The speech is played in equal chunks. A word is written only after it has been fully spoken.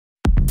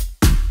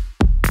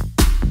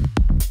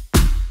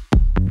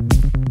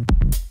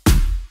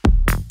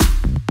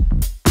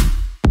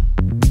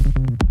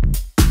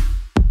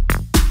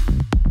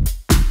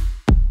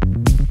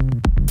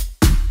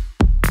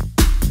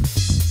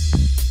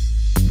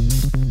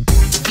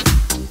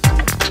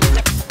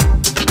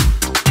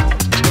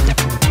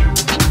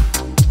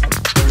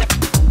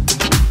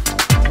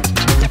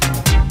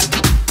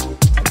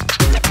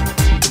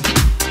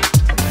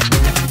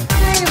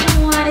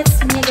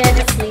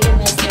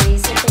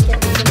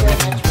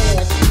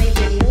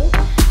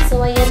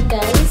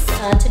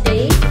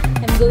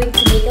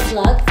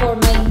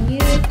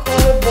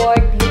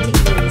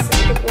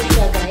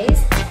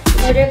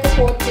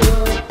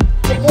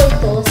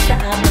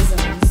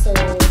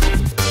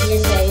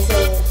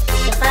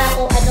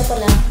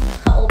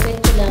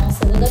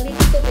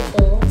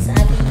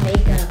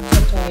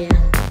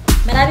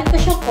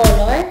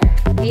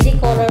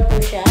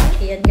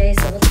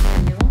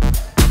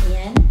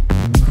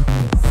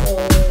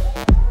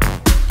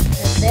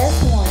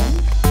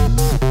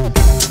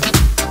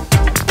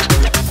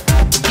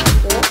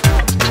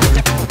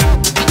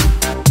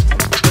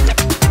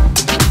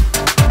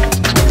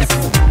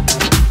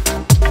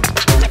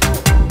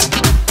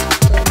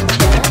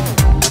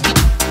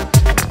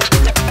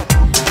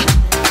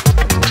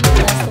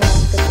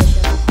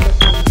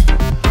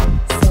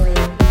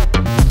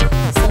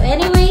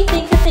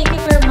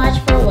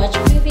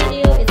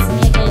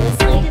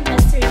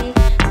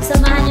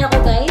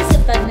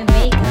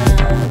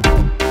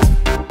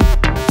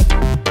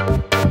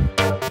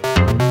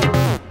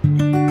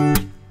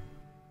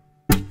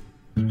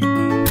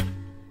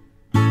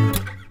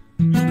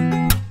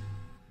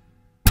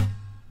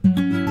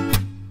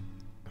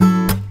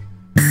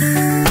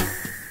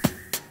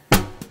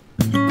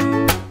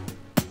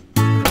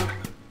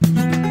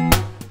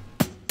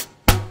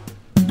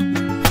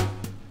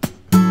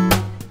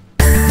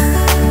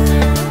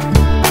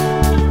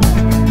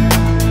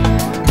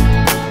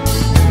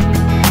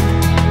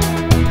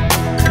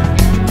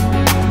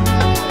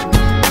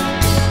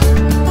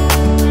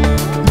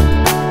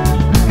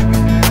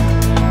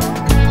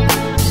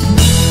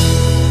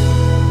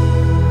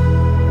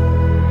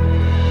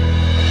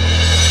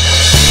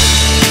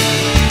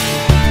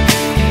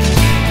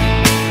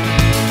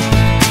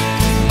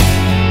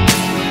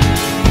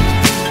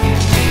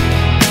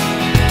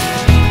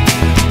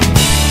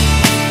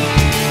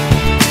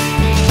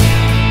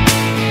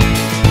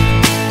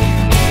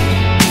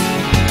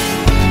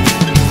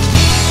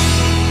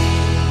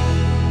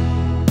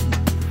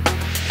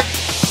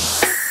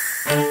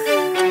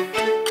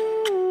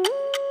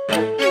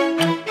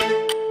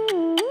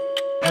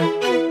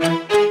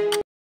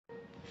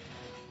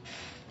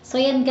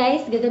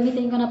ngayon guys,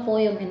 gagamitin ko na po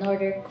yung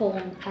in-order kong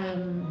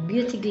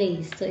beauty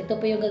glaze. So, ito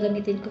po yung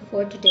gagamitin ko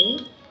for today.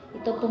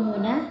 Ito po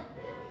muna.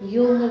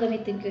 Yung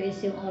gagamitin ko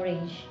is yung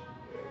orange.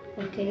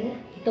 Okay?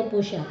 Ito po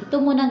siya. Ito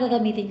muna ang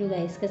gagamitin ko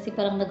guys kasi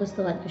parang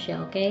nagustuhan ko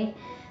siya. Okay?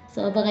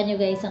 So, abangan nyo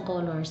guys ang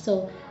color.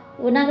 So,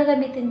 unang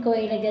gagamitin ko,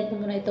 ilagyan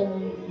ko muna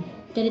itong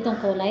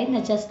ganitong kulay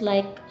na just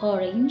like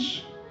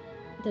orange.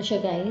 Ito siya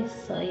guys.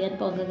 So, ayan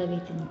po ang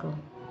gagamitin ko.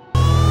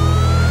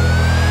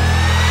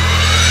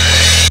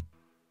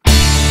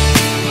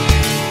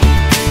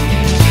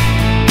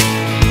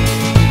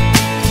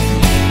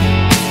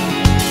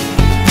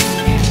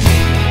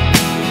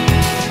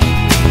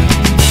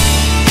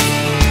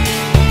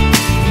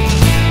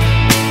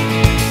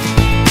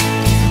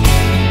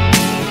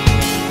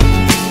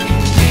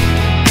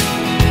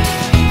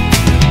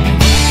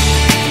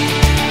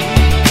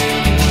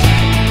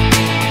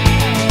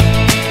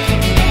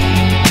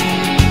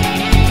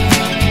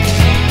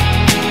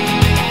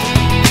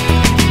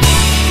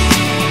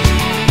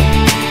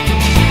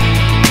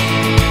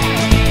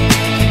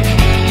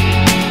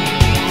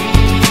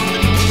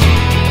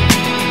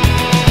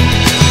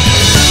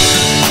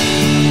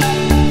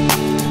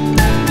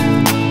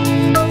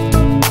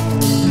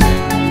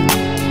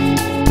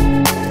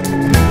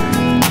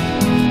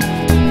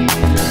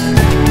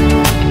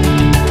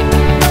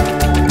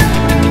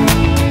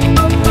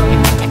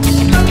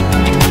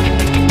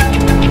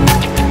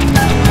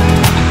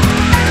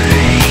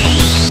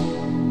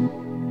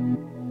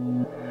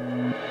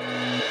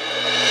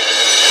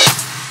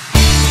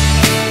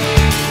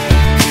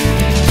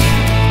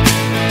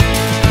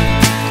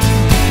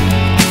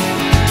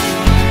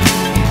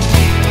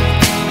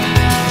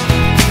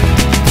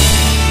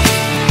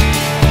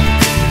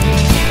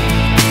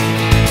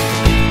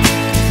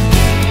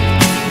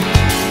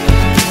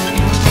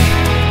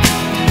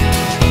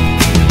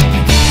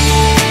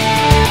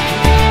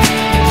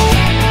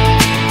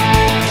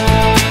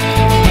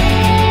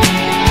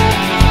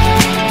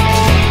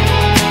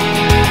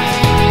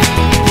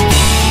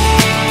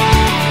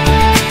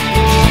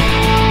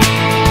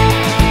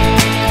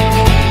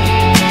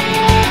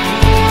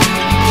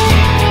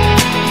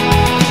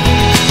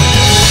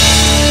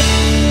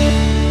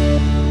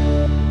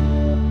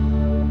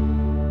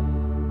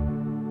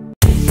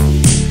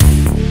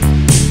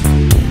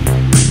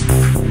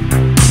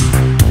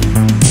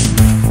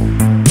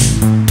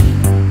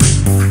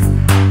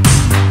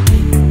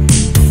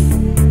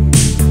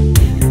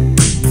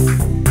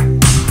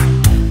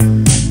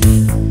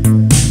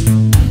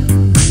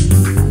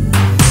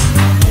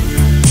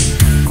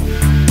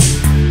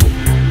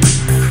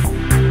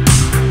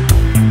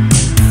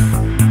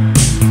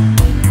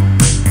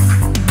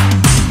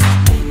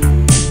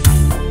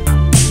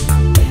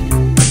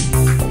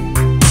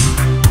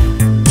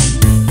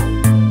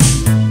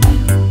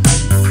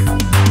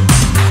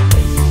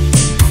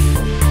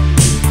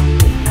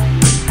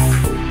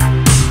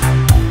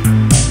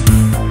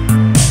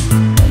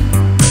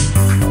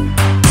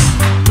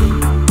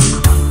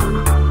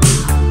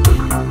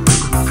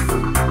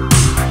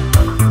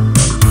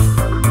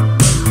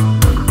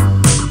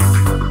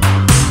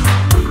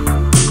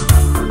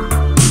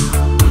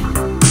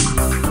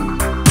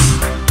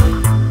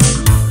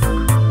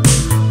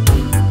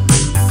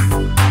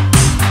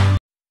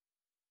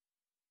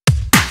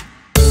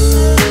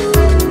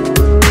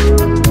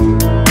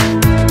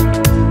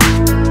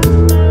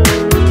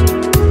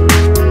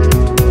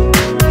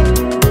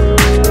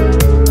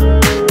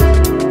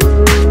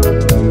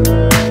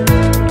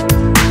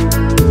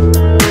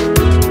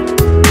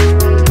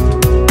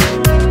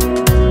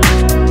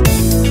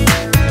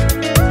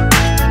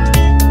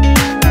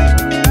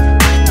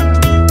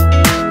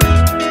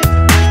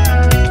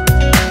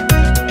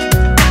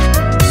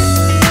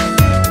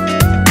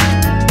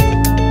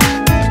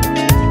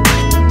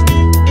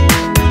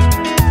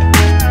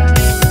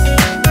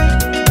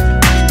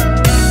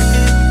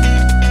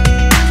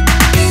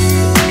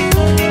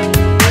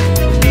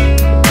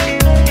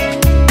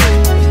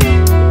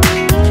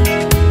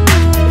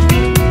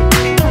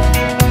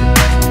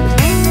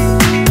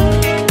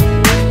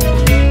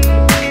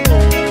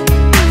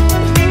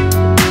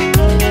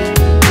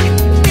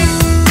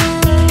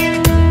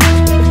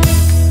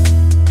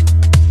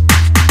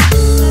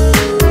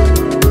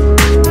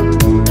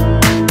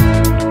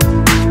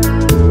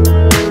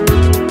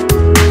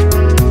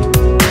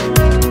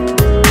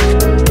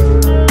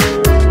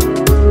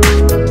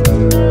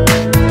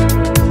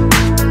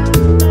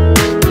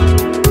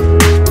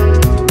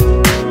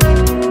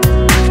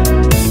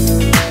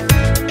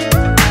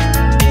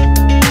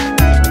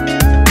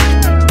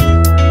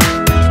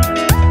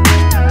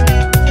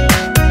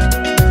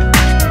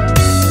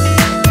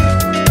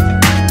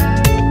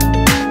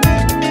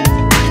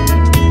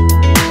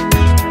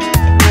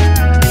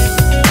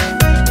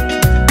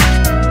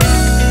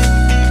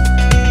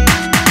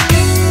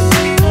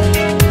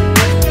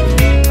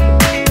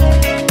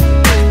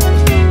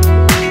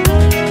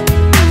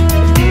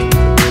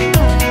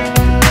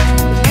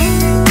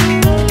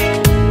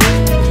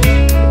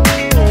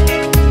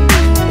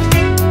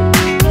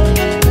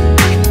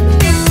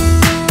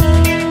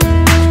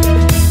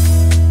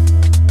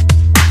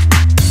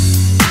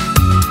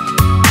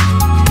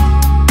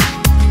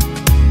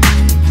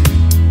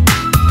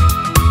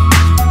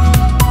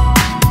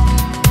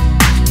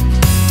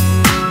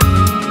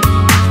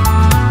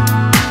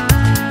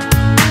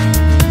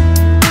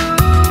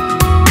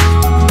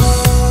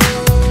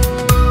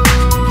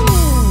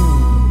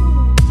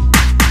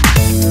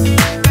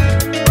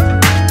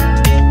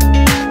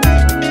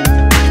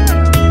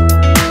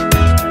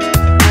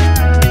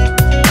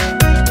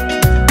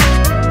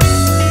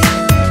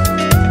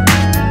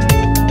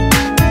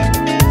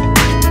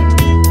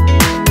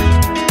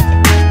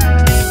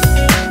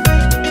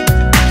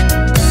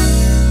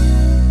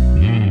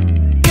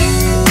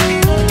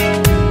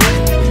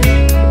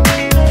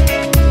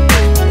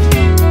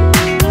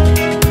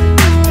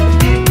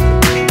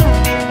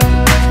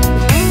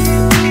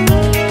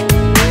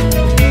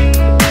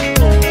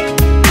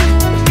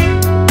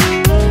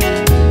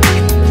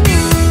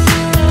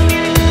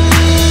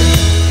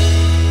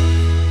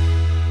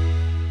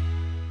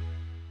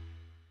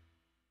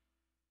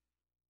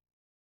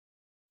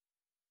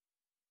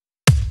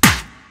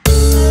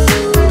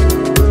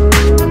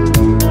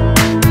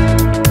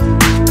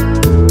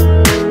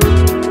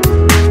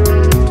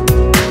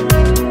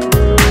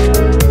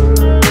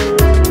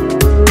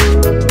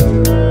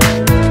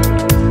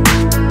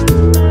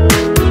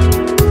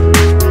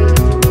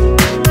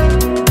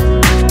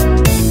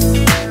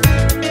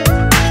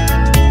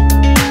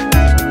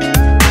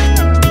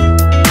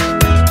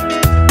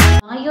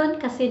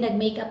 kasi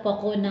nag-makeup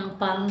ako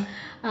ng pang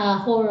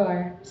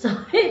horror. So,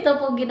 ito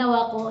po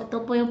ginawa ko.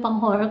 Ito po yung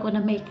pang horror ko na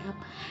makeup.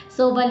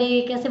 So,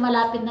 bali, kasi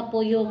malapit na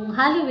po yung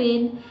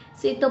Halloween.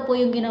 So, ito po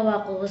yung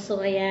ginawa ko.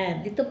 So,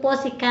 ayan. Ito po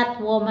si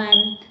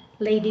Catwoman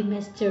Lady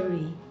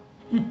Mystery.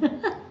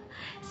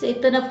 So,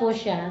 ito na po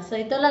siya. So,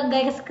 ito lang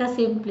guys,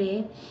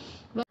 kasimple.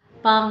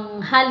 Pang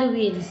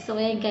Halloween. So,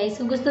 ayan guys.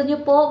 Kung gusto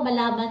nyo po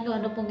malaman kung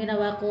ano pong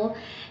ginawa ko,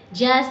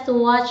 just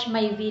watch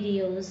my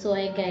video. So,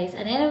 ayan guys.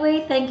 And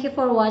anyway, thank you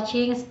for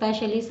watching,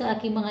 especially sa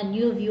aking mga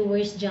new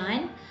viewers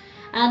dyan.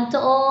 And to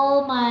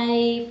all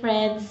my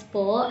friends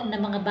po na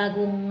mga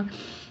bagong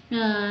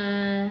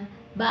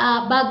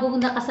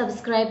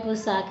nakasubscribe po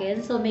sa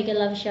akin. So, mega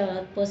love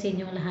shoutout po sa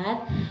inyong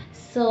lahat.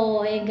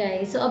 So, ayan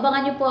guys. So,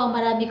 abangan nyo po ang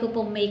marami ko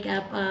pong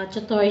makeup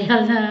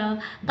tutorial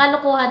na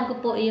kalokohan ko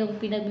po yung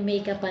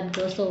pinag-makeupan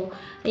ko. So,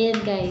 ayan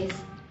guys.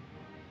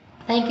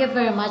 Thank you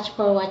very much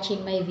for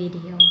watching my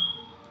video.